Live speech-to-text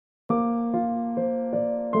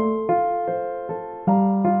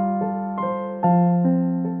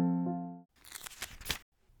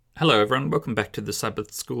Hello everyone, welcome back to the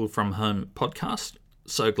Sabbath School from Home podcast.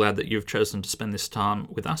 So glad that you've chosen to spend this time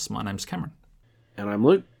with us. My name's Cameron. And I'm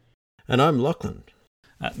Luke. And I'm Lachlan.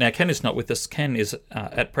 Now Ken is not with us. Ken is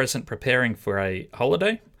at present preparing for a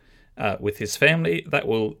holiday with his family. That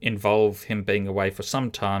will involve him being away for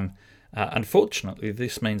some time. Unfortunately,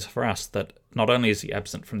 this means for us that not only is he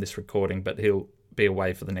absent from this recording, but he'll be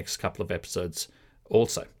away for the next couple of episodes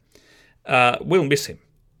also. We'll miss him.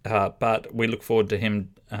 But we look forward to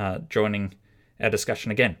him joining our discussion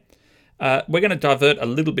again. We're going to divert a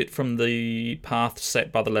little bit from the path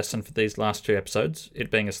set by the lesson for these last two episodes, it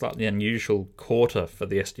being a slightly unusual quarter for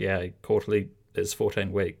the SDA. Quarterly is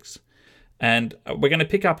 14 weeks. And we're going to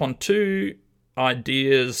pick up on two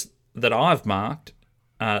ideas that I've marked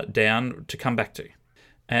down to come back to.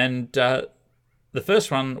 And the first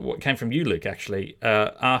one came from you, Luke, actually,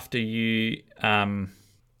 after you...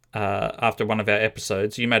 after one of our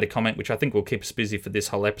episodes, you made a comment which I think will keep us busy for this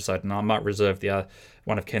whole episode, and I might reserve the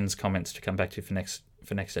one of Ken's comments to come back to for next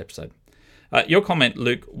episode. Your comment,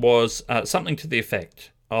 Luke, was something to the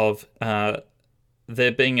effect of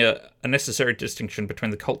there being a necessary distinction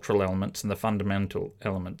between the cultural elements and the fundamental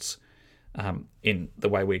elements in the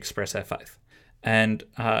way we express our faith. And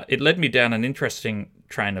it led me down an interesting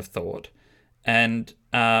train of thought. And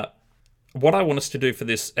what I want us to do for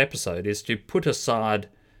this episode is to put aside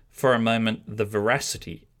for a moment the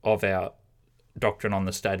veracity of our doctrine on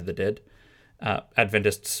the state of the dead.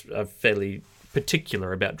 Adventists are fairly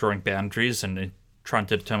particular about drawing boundaries and trying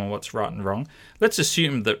to determine what's right and wrong. Let's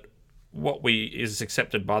assume that what is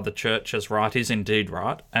accepted by the church as right is indeed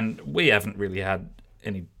right, and we haven't really had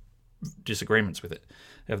any disagreements with it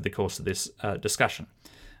over the course of this discussion.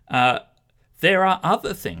 There are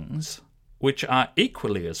other things which are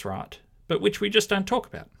equally as right, but which we just don't talk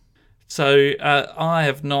about. So I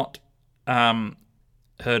have not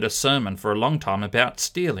heard a sermon for a long time about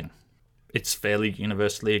stealing. It's fairly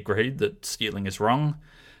universally agreed that stealing is wrong,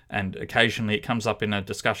 and occasionally it comes up in a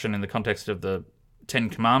discussion in the context of the Ten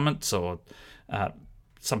Commandments or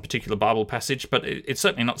some particular Bible passage, but it's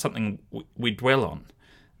certainly not something we dwell on.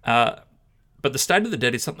 But the state of the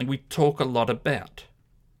dead is something we talk a lot about.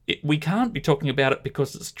 We can't be talking about it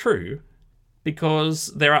because it's true, because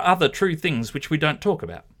there are other true things which we don't talk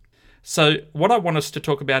about. So what I want us to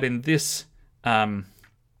talk about in this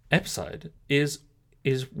episode is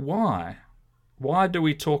why. Why do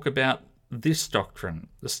we talk about this doctrine,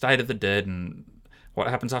 the state of the dead and what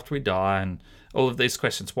happens after we die and all of these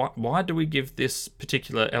questions? Why do we give this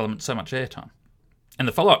particular element so much airtime? And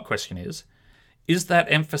the follow-up question is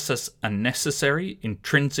that emphasis a necessary,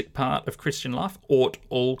 intrinsic part of Christian life? Ought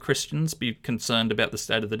all Christians be concerned about the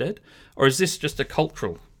state of the dead? Or is this just a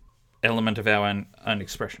cultural element of our own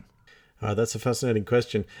expression? That's a fascinating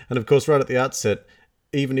question. And of course, right at the outset,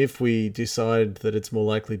 even if we decide that it's more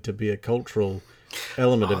likely to be a cultural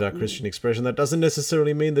element of our Christian expression, that doesn't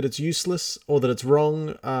necessarily mean that it's useless or that it's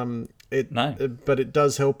wrong. But it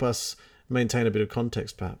does help us maintain a bit of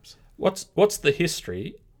context, perhaps. What's the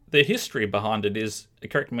history? The history behind it is,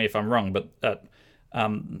 correct me if I'm wrong, but the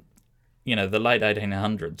late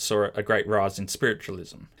 1800s saw a great rise in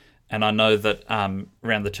spiritualism. And I know that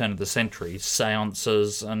around the turn of the century,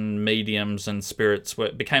 seances and mediums and spirits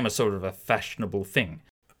became a sort of a fashionable thing.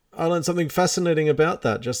 I learned something fascinating about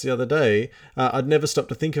that just the other day. I'd never stopped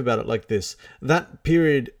to think about it like this. That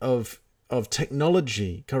period of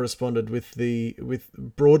technology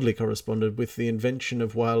broadly corresponded with the invention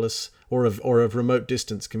of wireless or of remote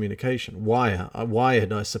distance communication,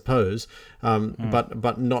 wired, I suppose,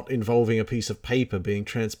 but not involving a piece of paper being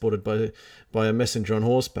transported by a messenger on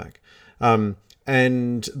horseback,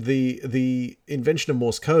 and the invention of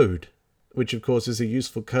Morse code, which of course is a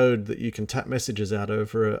useful code that you can tap messages out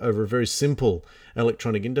over a very simple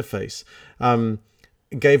electronic interface.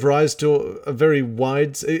 Gave rise to a very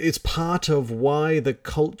wide... It's part of why the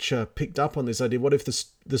culture picked up on this idea. What if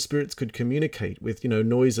the spirits could communicate with,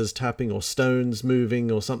 noises tapping or stones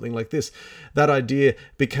moving or something like this? That idea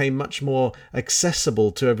became much more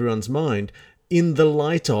accessible to everyone's mind in the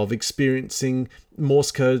light of experiencing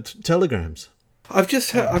Morse code telegrams. I've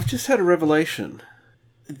just had a revelation.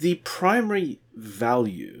 The primary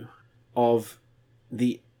value of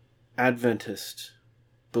the Adventist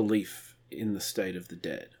belief in the state of the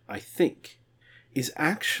dead, I think, is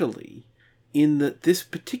actually in that this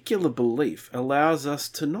particular belief allows us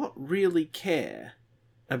to not really care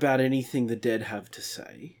about anything the dead have to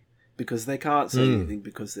say, because they can't say anything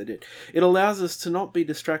because they're dead. It allows us to not be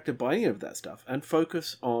distracted by any of that stuff and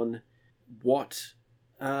focus on what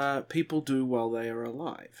people do while they are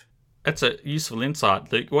alive. That's a useful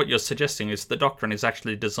insight, Luke. What you're suggesting is the doctrine is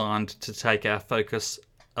actually designed to take our focus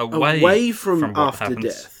away from what after happens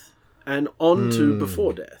death. and on to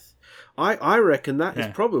before death. I reckon that is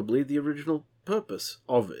Yeah. probably the original purpose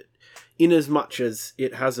of it, in as much as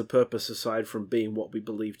it has a purpose aside from being what we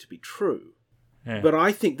believe to be true. Yeah. But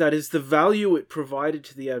I think that is the value it provided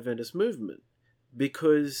to the Adventist movement,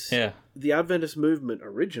 because Yeah. the Adventist movement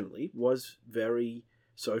originally was very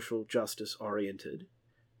social justice oriented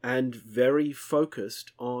and very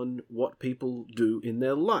focused on what people do in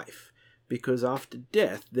their life, because after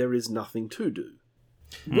death there is nothing to do.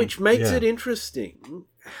 Which makes Yeah. it interesting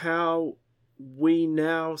how we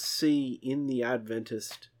now see in the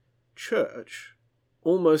Adventist church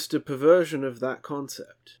almost a perversion of that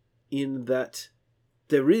concept, in that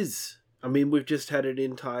there is, I mean, we've just had an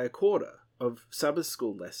entire quarter of Sabbath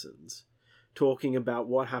school lessons talking about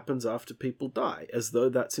what happens after people die, as though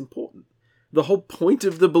that's important. The whole point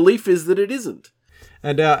of the belief is that it isn't.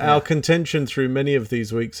 And our contention through many of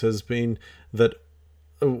these weeks has been that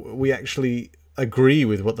we actually agree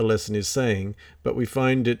with what the lesson is saying, but we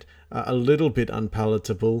find it a little bit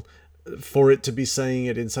unpalatable for it to be saying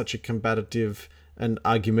it in such a combative and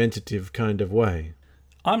argumentative kind of way.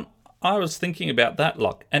 I was thinking about that,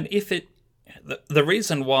 Locke, and if it, the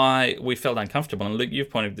reason why we felt uncomfortable, and Luke, you've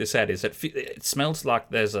pointed this out, is that it smells like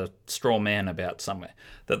there's a straw man about somewhere.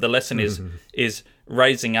 That the lesson is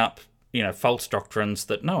raising up, false doctrines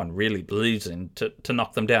that no one really believes in to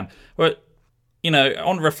knock them down. Well,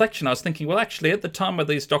 on reflection, I was thinking, well, actually, at the time where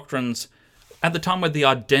these doctrines, at the time where the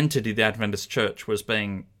identity of the Adventist Church was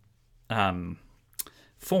being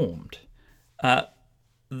formed,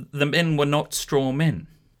 the men were not straw men.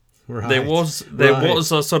 Right. There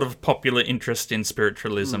was a sort of popular interest in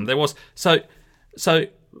spiritualism. There was so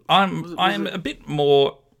I'm a bit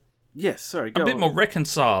more Yes, sorry, a bit more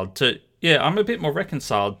reconciled to I'm a bit more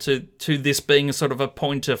reconciled to this being a sort of a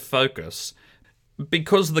point of focus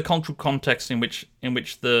because of the cultural context in which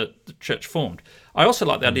the church formed. I also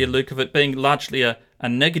like the idea, Luke, of it being largely a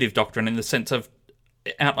negative doctrine in the sense of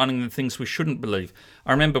outlining the things we shouldn't believe.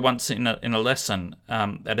 I remember once in a lesson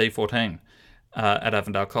at E14 at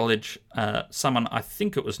Avondale College, someone, I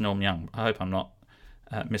think it was Norm Young, I hope I'm not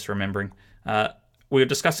misremembering, we were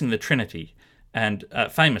discussing the Trinity. And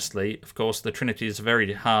famously, of course, the Trinity is a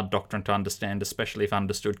very hard doctrine to understand, especially if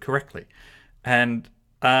understood correctly. And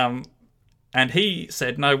he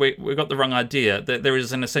said, no, we got the wrong idea. That there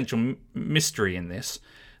is an essential mystery in this.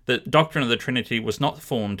 The doctrine of the Trinity was not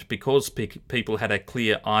formed because people had a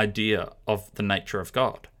clear idea of the nature of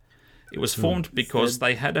God. It was formed because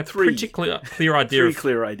they had a pretty clear idea. Three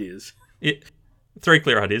clear ideas. Three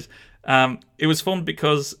clear ideas. It was formed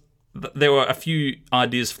because there were a few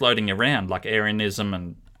ideas floating around, like Arianism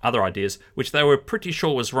and other ideas, which they were pretty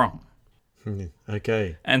sure was wrong.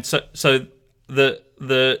 Okay. And so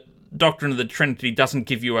the doctrine of the Trinity doesn't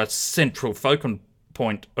give you a central focal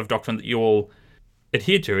point of doctrine that you all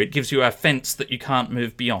adhere to. It gives you a fence that you can't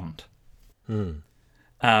move beyond.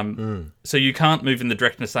 So you can't move in the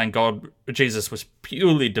direction of saying Jesus was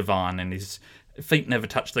purely divine and his feet never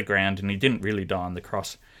touched the ground and he didn't really die on the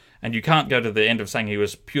cross. And you can't go to the end of saying he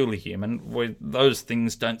was purely human, where those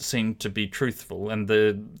things don't seem to be truthful, and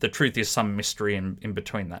the truth is some mystery in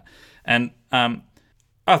between that. And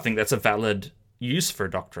I think that's a valid use for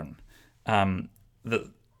a doctrine. Some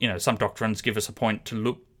doctrines give us a point to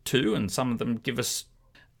look to, and some of them give us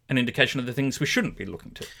an indication of the things we shouldn't be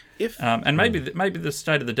looking to. And maybe the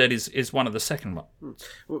state of the dead is one of the second one.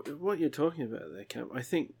 What you're talking about there, Cam, I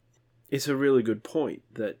think it's a really good point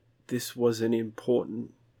that this was an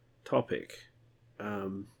important topic.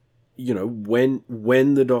 When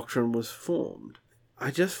the doctrine was formed,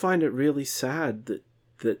 I just find it really sad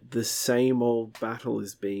that the same old battle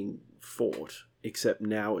is being fought, except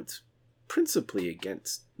now it's principally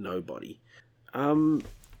against nobody, and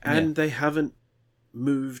they haven't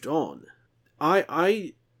moved on.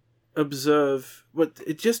 I observe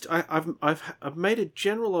I've made a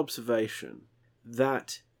general observation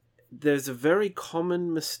that there's a very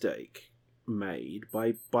common mistake made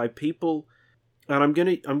by people, and I'm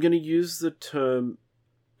gonna use the term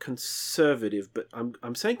conservative, but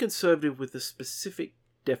I'm saying conservative with a specific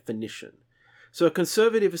definition. So a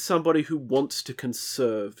conservative is somebody who wants to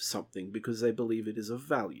conserve something because they believe it is of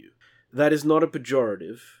value. That is not a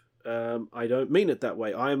pejorative. I don't mean it that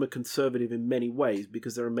way. I am a conservative in many ways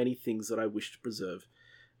because there are many things that I wish to preserve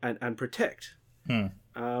and protect.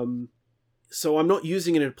 So I'm not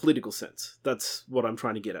using it in a political sense. That's what I'm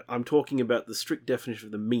trying to get at. I'm talking about the strict definition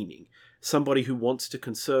of the meaning. Somebody who wants to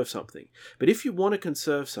conserve something. But if you want to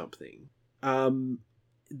conserve something,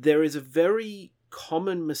 there is a very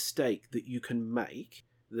common mistake that you can make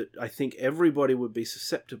that I think everybody would be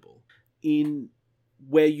susceptible in,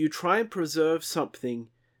 where you try and preserve something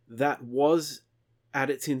that was at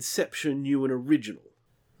its inception new and original,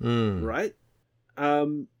 right?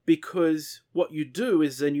 Because what you do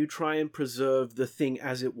is then you try and preserve the thing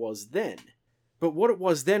as it was then. But what it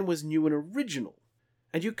was then was new and original.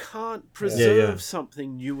 And you can't preserve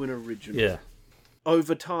something new and original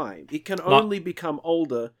over time. It can only become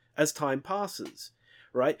older as time passes,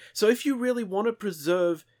 right? So if you really want to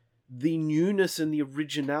preserve the newness and the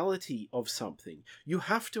originality of something, you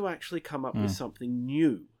have to actually come up with something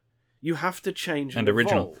new. You have to change and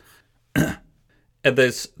original. Evolve. And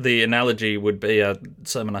the analogy would be a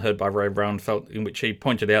sermon I heard by Ray Brownfeld in which he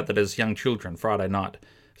pointed out that as young children,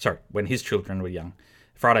 when his children were young,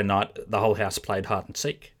 Friday night the whole house played hide and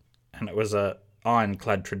seek, and it was a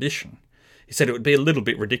ironclad tradition. He said it would be a little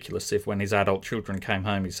bit ridiculous if when his adult children came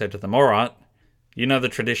home he said to them, all right, you know the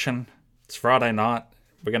tradition, it's Friday night,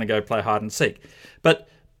 we're going to go play hide and seek. But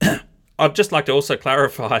I'd just like to also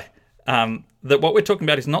clarify that what we're talking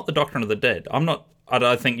about is not the doctrine of the dead. I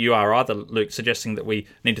don't think you are either, Luke, suggesting that we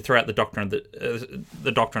need to throw out the doctrine of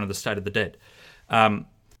the doctrine of the state of the dead.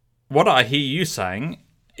 What I hear you saying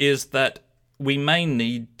is that we may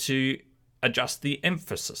need to adjust the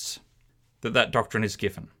emphasis that doctrine is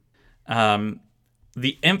given.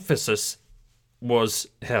 The emphasis was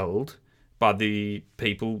held by the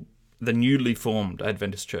people, the newly formed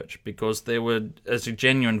Adventist Church, because there was a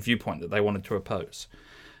genuine viewpoint that they wanted to oppose.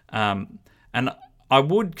 And I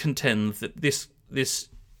would contend that this is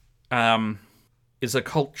a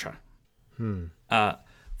culture. That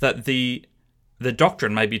the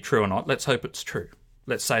doctrine may be true or not. Let's hope it's true.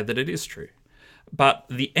 Let's say that it is true. But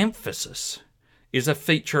the emphasis is a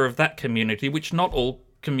feature of that community which not all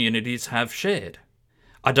communities have shared.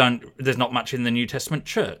 There's not much in the New Testament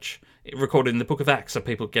church. Recorded in the book of Acts of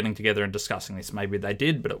people getting together and discussing this. Maybe they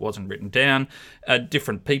did, but it wasn't written down.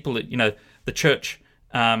 Different people, the church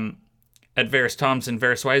at various times in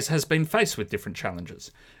various ways has been faced with different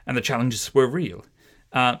challenges, and the challenges were real.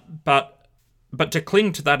 But to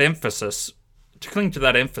cling to that emphasis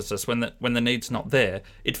when the need's not there,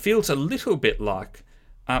 it feels a little bit like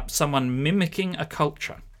someone mimicking a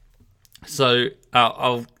culture. So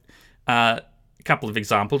I'll a couple of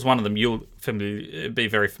examples. One of them you'll be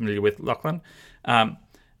very familiar with, Lachlan.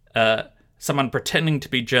 Someone pretending to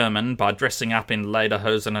be German by dressing up in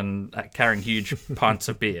lederhosen and carrying huge pints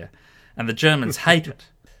of beer. And the Germans hate it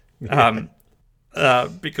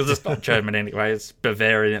because it's not German anyway, it's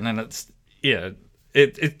Bavarian, and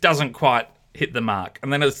it doesn't quite hit the mark.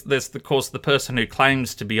 And then there's of course the person who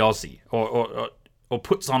claims to be Aussie or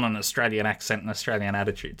puts on an Australian accent and Australian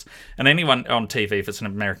attitudes. And anyone on TV, if it's an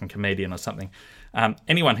American comedian or something,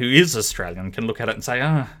 anyone who is Australian can look at it and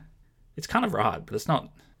say, it's kind of right, but it's not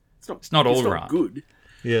all right. Good.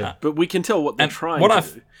 Yeah. But we can tell what they're trying to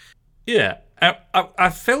do. Yeah. I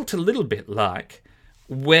felt a little bit like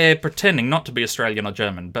we're pretending not to be Australian or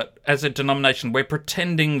German, but as a denomination, we're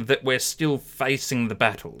pretending that we're still facing the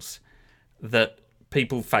battles that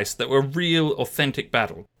people faced, that were real, authentic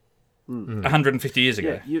battles 150 years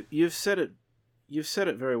ago. Yeah, you've said it. You've said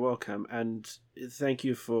it very well, Cam, and thank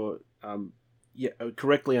you for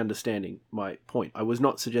correctly understanding my point. I was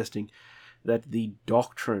not suggesting that the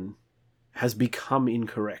doctrine has become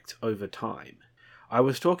incorrect over time. I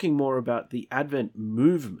was talking more about the Advent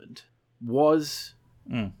movement was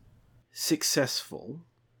successful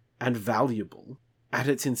and valuable at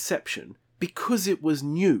its inception because it was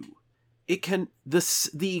new. It can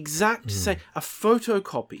the exact say a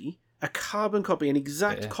photocopy, a carbon copy, an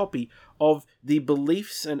exact copy of the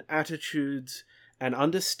beliefs and attitudes and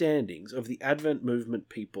understandings of the Advent movement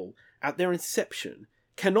people at their inception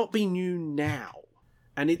cannot be new now.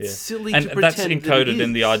 And it's silly to pretend that's encoded that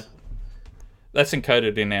it is. That's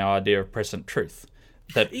encoded in our idea of present truth.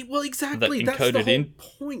 Exactly. That's the whole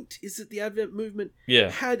point, is that the Advent movement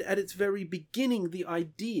had at its very beginning the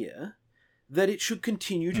idea that it should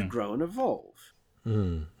continue to grow and evolve.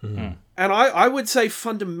 And I would say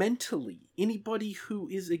fundamentally, anybody who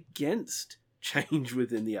is against change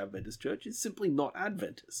within the Adventist Church is simply not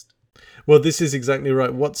Adventist. Well, this is exactly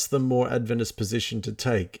right. What's the more Adventist position to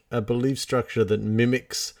take? A belief structure that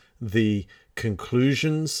mimics the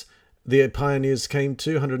conclusions the pioneers came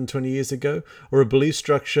to 120 years ago, or a belief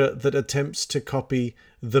structure that attempts to copy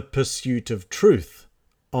the pursuit of truth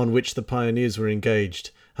on which the pioneers were engaged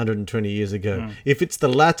 120 years ago? If it's the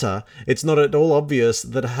latter, it's not at all obvious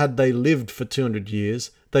that had they lived for 200 years,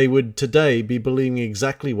 they would today be believing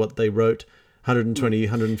exactly what they wrote 120,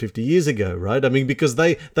 150 years ago, right? I mean, because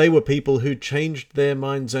they were people who changed their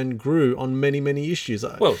minds and grew on many, many issues.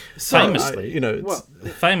 Well,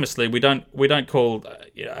 famously, we don't call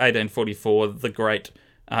 1844 the Great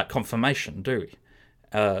Confirmation, do we?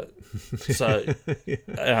 So we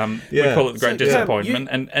Yeah. call it the Great So, Disappointment,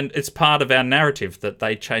 and it's part of our narrative that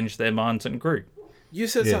they changed their minds and grew. You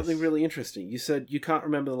said Yes. something really interesting. You said you can't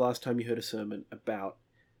remember the last time you heard a sermon about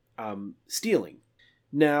stealing.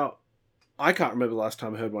 Now, I can't remember the last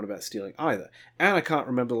time I heard one about stealing either. And I can't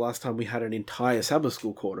remember the last time we had an entire Sabbath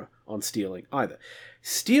school quarter on stealing either.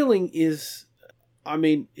 Stealing is,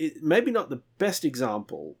 maybe not the best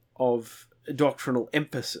example of doctrinal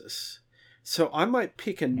emphasis. So I might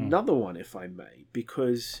pick another one, if I may,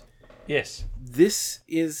 because Yes. this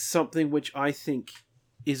is something which I think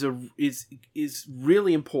is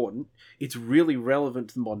really important. It's really relevant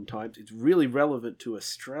to the modern times. It's really relevant to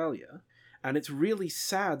Australia. And it's really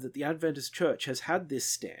sad that the Adventist Church has had this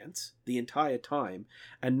stance the entire time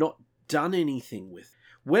and not done anything with it.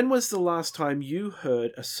 When was the last time you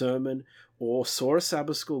heard a sermon or saw a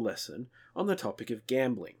Sabbath school lesson on the topic of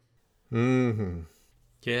gambling? Mm-hmm.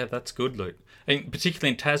 Yeah, that's good, Luke. And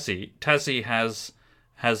particularly in Tassie, Tassie has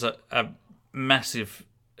a massive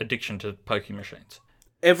addiction to pokie machines.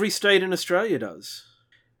 Every state in Australia does.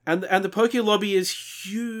 And the pokie lobby is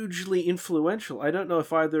hugely influential. I don't know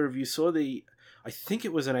if either of you saw I think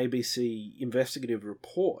it was an ABC investigative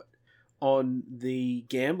report on the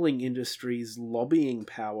gambling industry's lobbying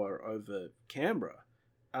power over Canberra.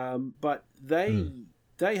 But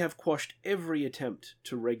they have quashed every attempt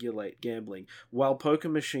to regulate gambling, while poker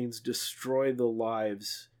machines destroy the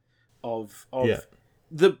lives of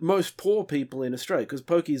the most poor people in Australia, because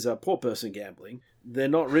pokies are poor person gambling. They're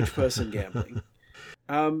not rich person gambling.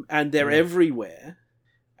 And they're everywhere,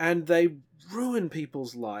 and they ruin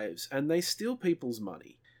people's lives, and they steal people's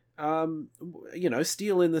money.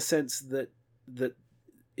 Steal in the sense that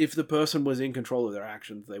if the person was in control of their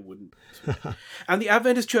actions, they wouldn't. And the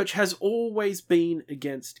Adventist Church has always been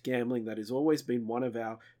against gambling. That has always been one of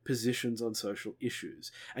our positions on social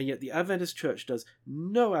issues. And yet the Adventist Church does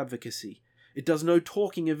no advocacy. It does no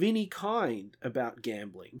talking of any kind about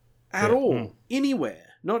gambling at all, anywhere.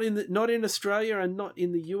 Not in Australia, and not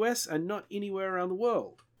in the US, and not anywhere around the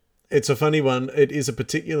world. It's a funny one. It is a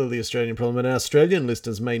particularly Australian problem, and our Australian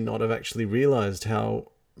listeners may not have actually realised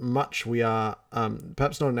how much we are,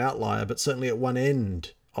 perhaps not an outlier, but certainly at one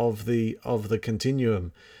end of the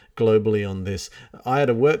continuum globally on this. I had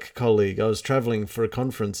a work colleague. I was traveling for a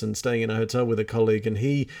conference and staying in a hotel with a colleague, and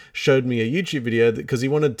he showed me a YouTube video because he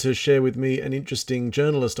wanted to share with me an interesting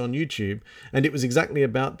journalist on YouTube, and it was exactly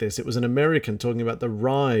about this. It was an American talking about the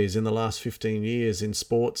rise in the last 15 years in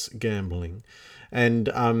sports gambling, and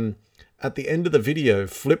at the end of the video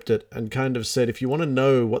flipped it and kind of said, if you want to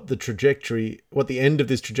know what the end of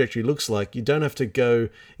this trajectory looks like, you don't have to go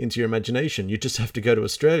into your imagination. You just have to go to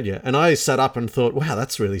Australia. And I sat up and thought, wow,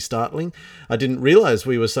 that's really startling. I didn't realize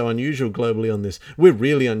we were so unusual globally on this. We're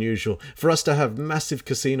really unusual. For us to have massive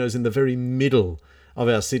casinos in the very middle of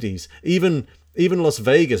our cities, even Las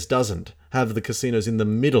Vegas doesn't have the casinos in the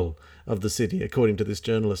middle of the city, according to this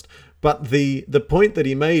journalist. But the point that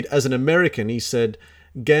he made as an American, he said,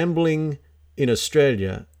 gambling in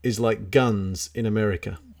Australia is like guns in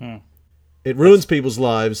America. It ruins people's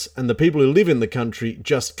lives, and the people who live in the country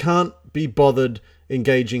just can't be bothered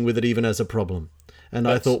engaging with it even as a problem. And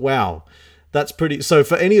I thought, wow, that's pretty... So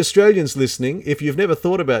for any Australians listening, if you've never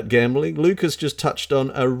thought about gambling, Lucas just touched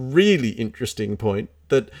on a really interesting point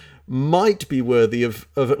that might be worthy of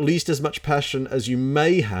at least as much passion as you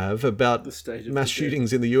may have about mass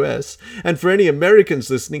shootings in the US. And for any Americans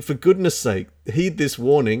listening, for goodness sake, heed this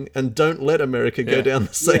warning and don't let America go down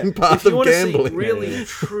the same path of gambling. If you want to see really,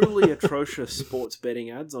 truly atrocious sports betting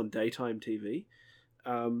ads on daytime TV,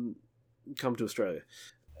 come to Australia.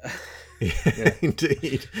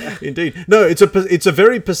 Indeed. No, it's a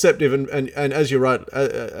very perceptive and as you're right,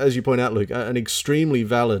 as you point out, Luke, an extremely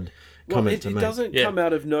valid comment to make. It doesn't come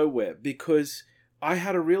out of nowhere, because I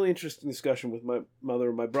had a really interesting discussion with my mother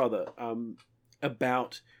and my brother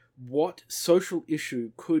about what social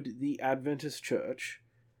issue could the Adventist Church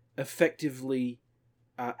effectively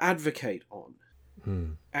advocate on.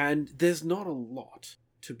 And there's not a lot,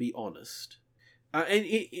 to be honest. There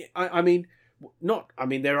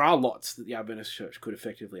are lots that the Adventist Church could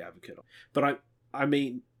effectively advocate on. But I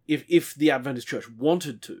mean, if the Adventist Church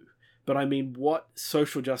wanted to. But I mean, what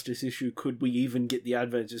social justice issue could we even get the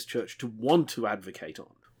Adventist Church to want to advocate on?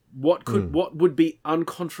 What would be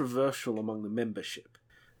uncontroversial among the membership?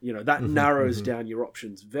 That narrows down your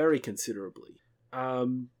options very considerably.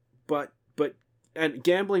 But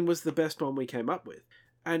gambling was the best one we came up with.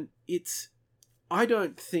 And I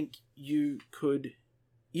don't think you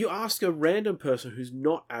ask a random person who's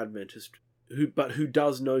not Adventist, who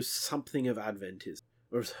does know something of Adventism,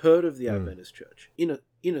 or has heard of the Adventist Church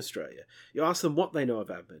in Australia, you ask them what they know of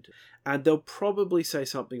Adventists, and they'll probably say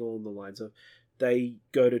something along the lines of they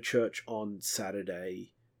go to church on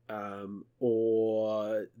Saturday,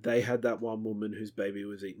 or they had that one woman whose baby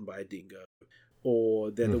was eaten by a dingo,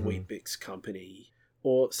 or they're the Weet-Bix company,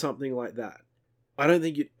 or something like that. I don't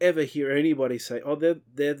think you'd ever hear anybody say, "Oh, they're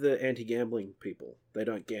the anti-gambling people. They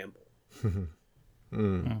don't gamble."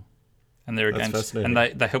 And they're against, and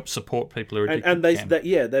they help support people who are addicted and to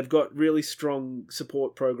gambling. they've got really strong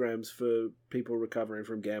support programs for people recovering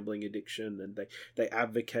from gambling addiction, and they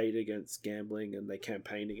advocate against gambling, and they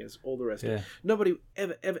campaign against all the rest of it. Nobody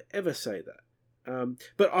ever say that.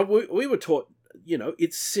 But we were taught,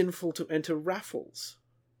 it's sinful to enter raffles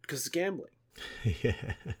because it's gambling.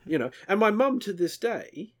 Yeah. And my mum to this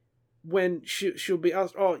day, when she'll be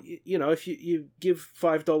asked, if you give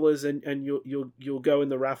 $5 and you'll go in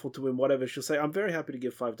the raffle to win whatever, she'll say, "I'm very happy to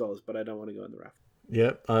give $5, but I don't want to go in the raffle."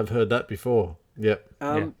 Yep, I've heard that before. Yep,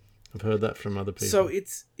 I've heard that from other people. So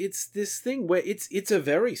it's this thing where it's a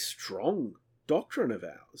very strong doctrine of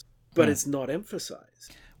ours, but it's not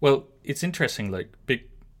emphasized. Well, it's interesting, Luke.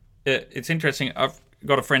 It's interesting. I've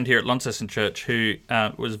got a friend here at Launceston Church who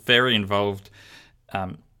was very involved.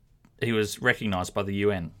 He was recognised by the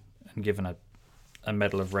UN and given a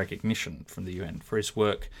medal of recognition from the UN for his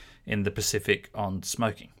work in the Pacific on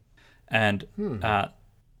smoking. And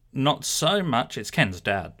not so much, it's Ken's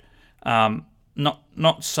dad,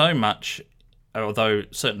 not so much, although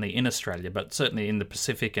certainly in Australia, but certainly in the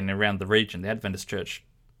Pacific and around the region, the Adventist Church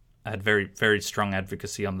had very, very strong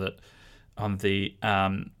advocacy on the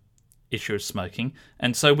issue of smoking.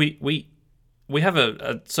 And so we have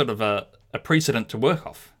a sort of a precedent to work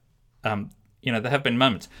off. There have been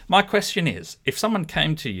moments. My question is, if someone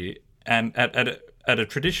came to you and at a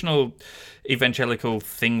traditional evangelical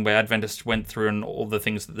thing where Adventists went through and all the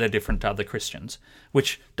things that they're different to other Christians,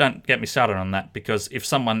 which don't get me started on that, because if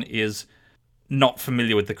someone is not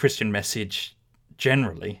familiar with the Christian message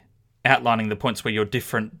generally, outlining the points where you're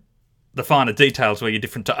different, the finer details where you're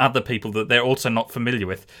different to other people that they're also not familiar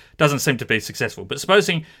with, doesn't seem to be successful. But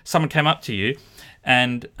supposing someone came up to you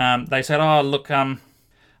and they said, "Oh, look,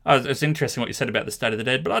 it's interesting what you said about the state of the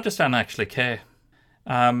dead, but I just don't actually care.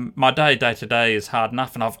 My day to day is hard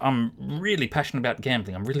enough, and I'm really passionate about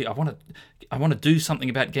gambling. I want to do something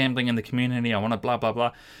about gambling in the community. I want to blah blah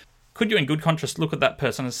blah." Could you, in good conscience, look at that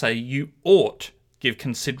person and say you ought give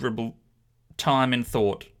considerable time and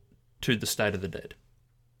thought to the state of the dead?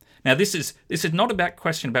 Now, this is not about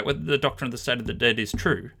question about whether the doctrine of the state of the dead is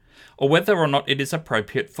true, or whether or not it is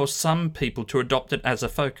appropriate for some people to adopt it as a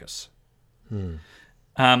focus.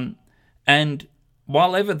 And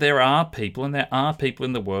while ever there are people in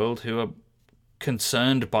the world who are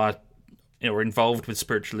concerned by or involved with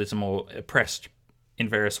spiritualism or oppressed in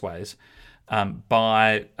various ways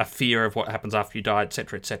by a fear of what happens after you die,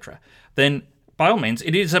 etc., then by all means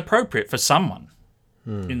it is appropriate for someone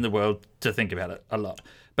in the world to think about it a lot.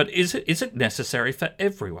 But is it necessary for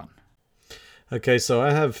everyone? Okay, so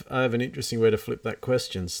I have an interesting way to flip that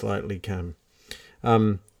question slightly, Cam.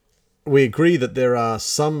 We agree that there are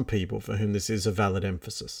some people for whom this is a valid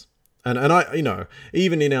emphasis. And I,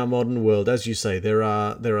 even in our modern world, as you say, there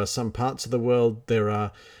are some parts of the world, there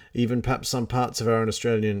are even perhaps some parts of our own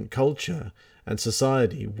Australian culture and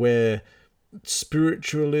society where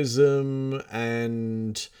spiritualism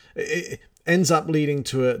and it ends up leading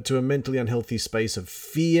to a mentally unhealthy space of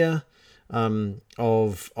fear,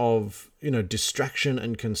 of distraction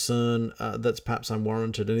and concern that's perhaps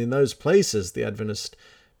unwarranted. And in those places, the Adventist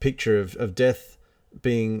picture of death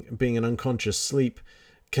being an unconscious sleep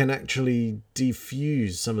can actually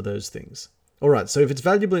diffuse some of those things. All right, so if it's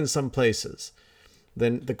valuable in some places,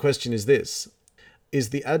 then the question is this: is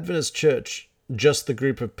the Adventist Church just the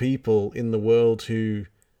group of people in the world who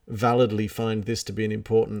validly find this to be an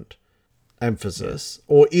important emphasis? Yes.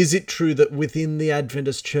 Or is it true that within the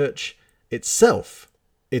Adventist Church itself,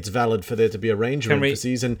 it's valid for there to be a range of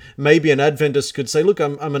emphases, and maybe an Adventist could say, "Look,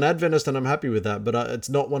 I'm an Adventist and I'm happy with that, but it's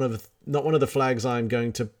not one of the flags I'm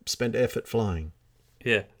going to spend effort flying."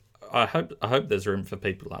 Yeah, I hope there's room for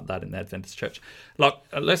people like that in the Adventist Church. Look,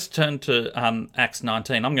 let's turn to Acts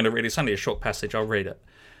 19. I'm going to read it. It's only a short passage. I'll read it.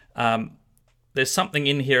 There's something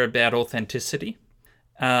in here about authenticity,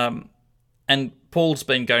 and Paul's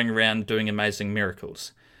been going around doing amazing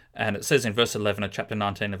miracles. And it says in verse 11 of chapter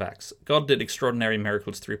 19 of Acts, God did extraordinary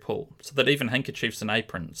miracles through Paul, so that even handkerchiefs and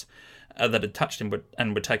aprons that had touched him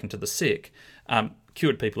and were taken to the sick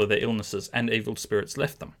cured people of their illnesses, and evil spirits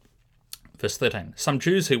left them. Verse 13, some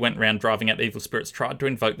Jews who went round driving out evil spirits tried to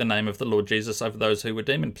invoke the name of the Lord Jesus over those who were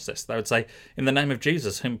demon-possessed. They would say, "In the name of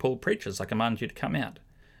Jesus, whom Paul preaches, I command you to come out."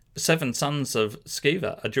 7 sons of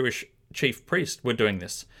Sceva, a Jewish chief priests were doing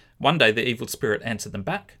this. One day the evil spirit answered them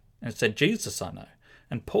back and said, Jesus I know,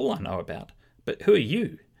 and Paul I know about, but who are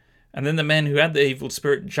you? And then the man who had the evil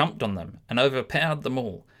spirit jumped on them and overpowered them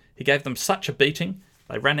all. He gave them such a beating,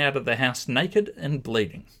 they ran out of the house naked and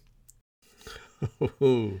bleeding.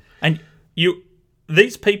 And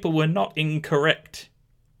these people were not incorrect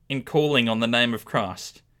in calling on the name of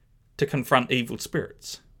Christ to confront evil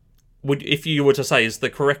spirits. If you were to say, is the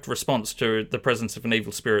correct response to the presence of an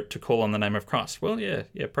evil spirit to call on the name of Christ? Well, yeah,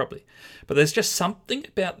 probably. But there's just something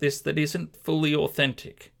about this that isn't fully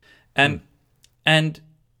authentic. And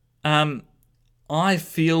I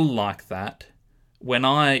feel like that when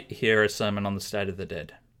I hear a sermon on the state of the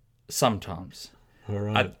dead. Sometimes. All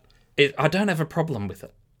right. I don't have a problem with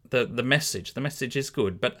it. The message is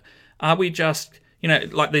good. But are we just,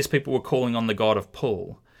 like these people were calling on the God of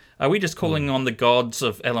Paul, are we just calling on the gods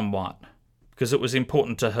of Ellen White? Because it was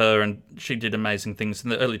important to her and she did amazing things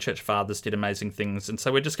and the early church fathers did amazing things. And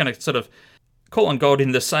so we're just going to sort of call on God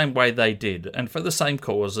in the same way they did and for the same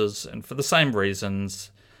causes and for the same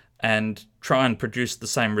reasons and try and produce the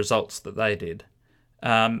same results that they did.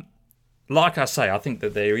 Like I say, I think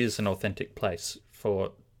that there is an authentic place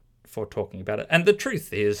for talking about it. And the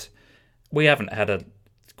truth is, we haven't had a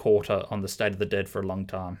quarter on the state of the dead for a long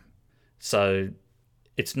time. So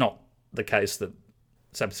it's not the case that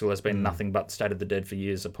Sabbath School has been nothing but state of the dead for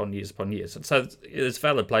years upon years upon years. And so there's a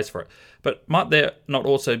valid place for it. But might there not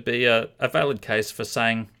also be a valid case for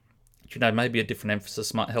saying, maybe a different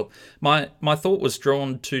emphasis might help? My thought was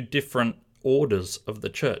drawn to different orders of the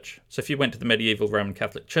church. So if you went to the medieval Roman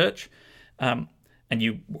Catholic Church and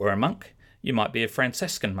you were a monk, you might be a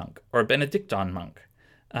Franciscan monk or a Benedictine monk.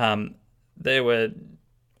 There were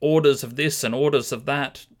orders of this and orders of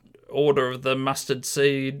that, order of the mustard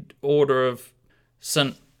seed, order of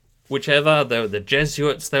St. whichever. There were the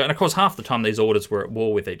Jesuits. And of course, half the time these orders were at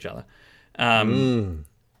war with each other. And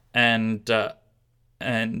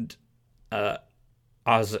I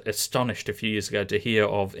was astonished a few years ago to hear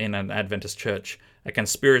of, in an Adventist church, a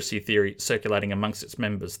conspiracy theory circulating amongst its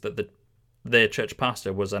members that their church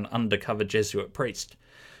pastor was an undercover Jesuit priest.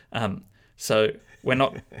 So we're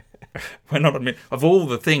not of all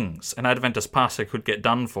the things an Adventist pastor could get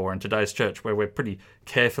done for in today's church, where we're pretty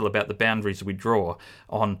careful about the boundaries we draw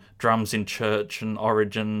on drums in church and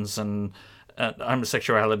origins and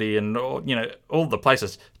homosexuality and all the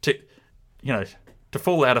places to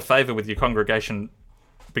fall out of favour with your congregation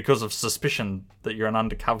because of suspicion that you're an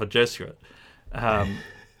undercover Jesuit. I'm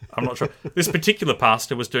not sure. This particular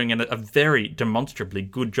pastor was doing a very demonstrably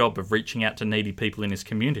good job of reaching out to needy people in his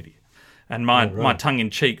community. And my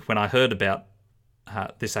tongue-in-cheek when I heard about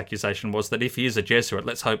this accusation was that if he is a Jesuit,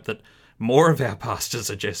 let's hope that more of our pastors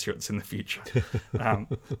are Jesuits in the future.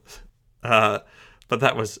 But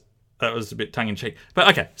that was a bit tongue-in-cheek. But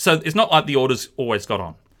okay, so it's not like the orders always got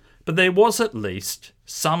on. But there was at least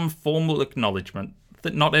some formal acknowledgement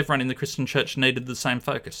that not everyone in the Christian church needed the same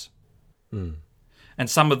focus. And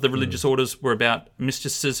some of the religious orders were about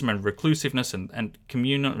mysticism and reclusiveness and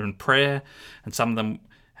communion and prayer, and some of them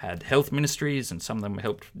had health ministries, and some of them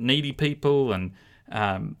helped needy people, and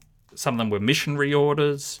some of them were missionary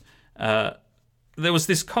orders. There was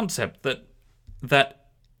this concept that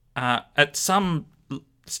at some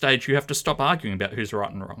stage you have to stop arguing about who's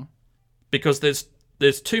right and wrong, because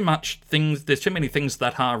there's too many things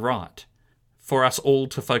that are right for us all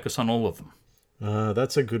to focus on all of them.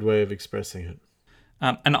 That's a good way of expressing it.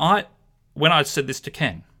 And when I said this to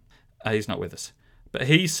Ken, he's not with us, but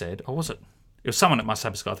he said, or was it? It was someone at my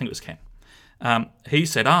Sabbath school, I think it was Ken. He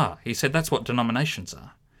said that's what denominations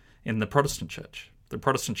are in the Protestant church. The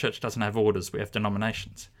Protestant church doesn't have orders, we have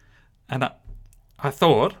denominations. And I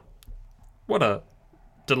thought, what a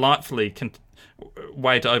delightfully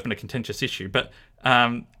way to open a contentious issue. But,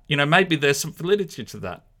 maybe there's some validity to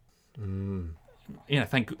that.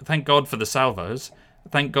 Thank God for the salvos.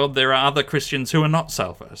 Thank God there are other Christians who are not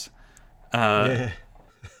salvos. Yeah.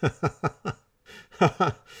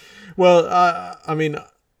 Well, I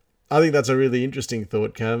think that's a really interesting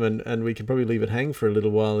thought, Cam, and we can probably leave it hang for a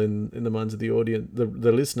little while in the minds of the audience,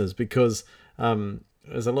 the listeners, because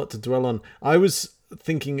there's a lot to dwell on. I was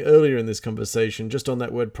thinking earlier in this conversation, just on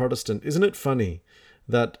that word Protestant, isn't it funny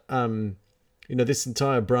that this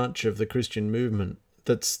entire branch of the Christian movement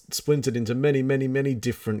that's splintered into many, many, many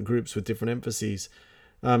different groups with different emphases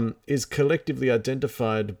is collectively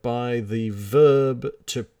identified by the verb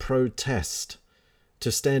to protest,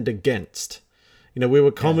 to stand against. We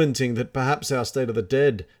were commenting that perhaps our state of the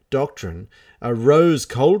dead doctrine arose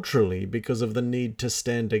culturally because of the need to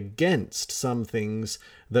stand against some things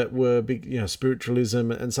that were,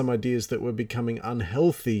 spiritualism and some ideas that were becoming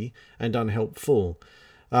unhealthy and unhelpful.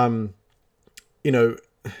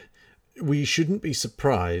 we shouldn't be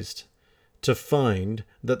surprised to find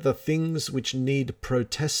that the things which need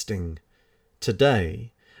protesting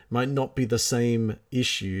today might not be the same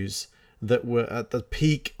issues that were at the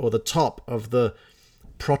peak or the top of the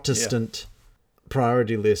Protestant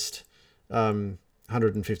priority list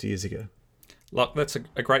 150 years ago. Look, that's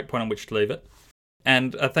a great point on which to leave it.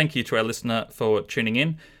 And thank you to our listener for tuning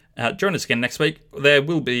in. Join us again next week. There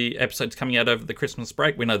will be episodes coming out over the Christmas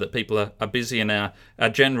break. We know that people are busy, and our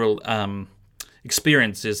general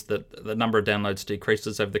experience is that the number of downloads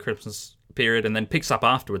decreases over the Christmas period and then picks up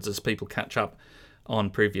afterwards as people catch up on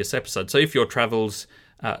previous episodes. So if your travels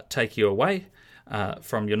take you away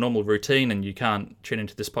from your normal routine and you can't tune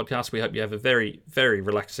into this podcast, we hope you have a very, very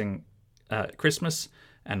relaxing Christmas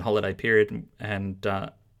and holiday period, and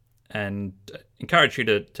encourage you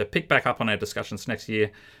to pick back up on our discussions next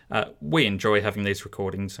year. We enjoy having these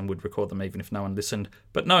recordings and would record them even if no one listened.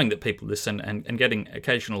 But knowing that people listen and getting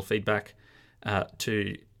occasional feedback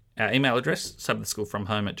to our email address,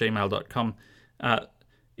 sabbathschoolfromhome@gmail.com,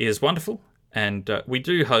 is wonderful. And we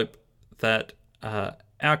do hope that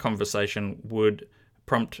our conversation would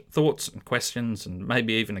prompt thoughts and questions and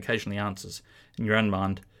maybe even occasionally answers in your own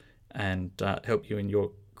mind, and help you in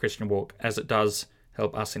your Christian walk as it does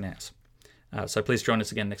help us in ours. So please join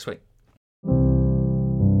us again next week.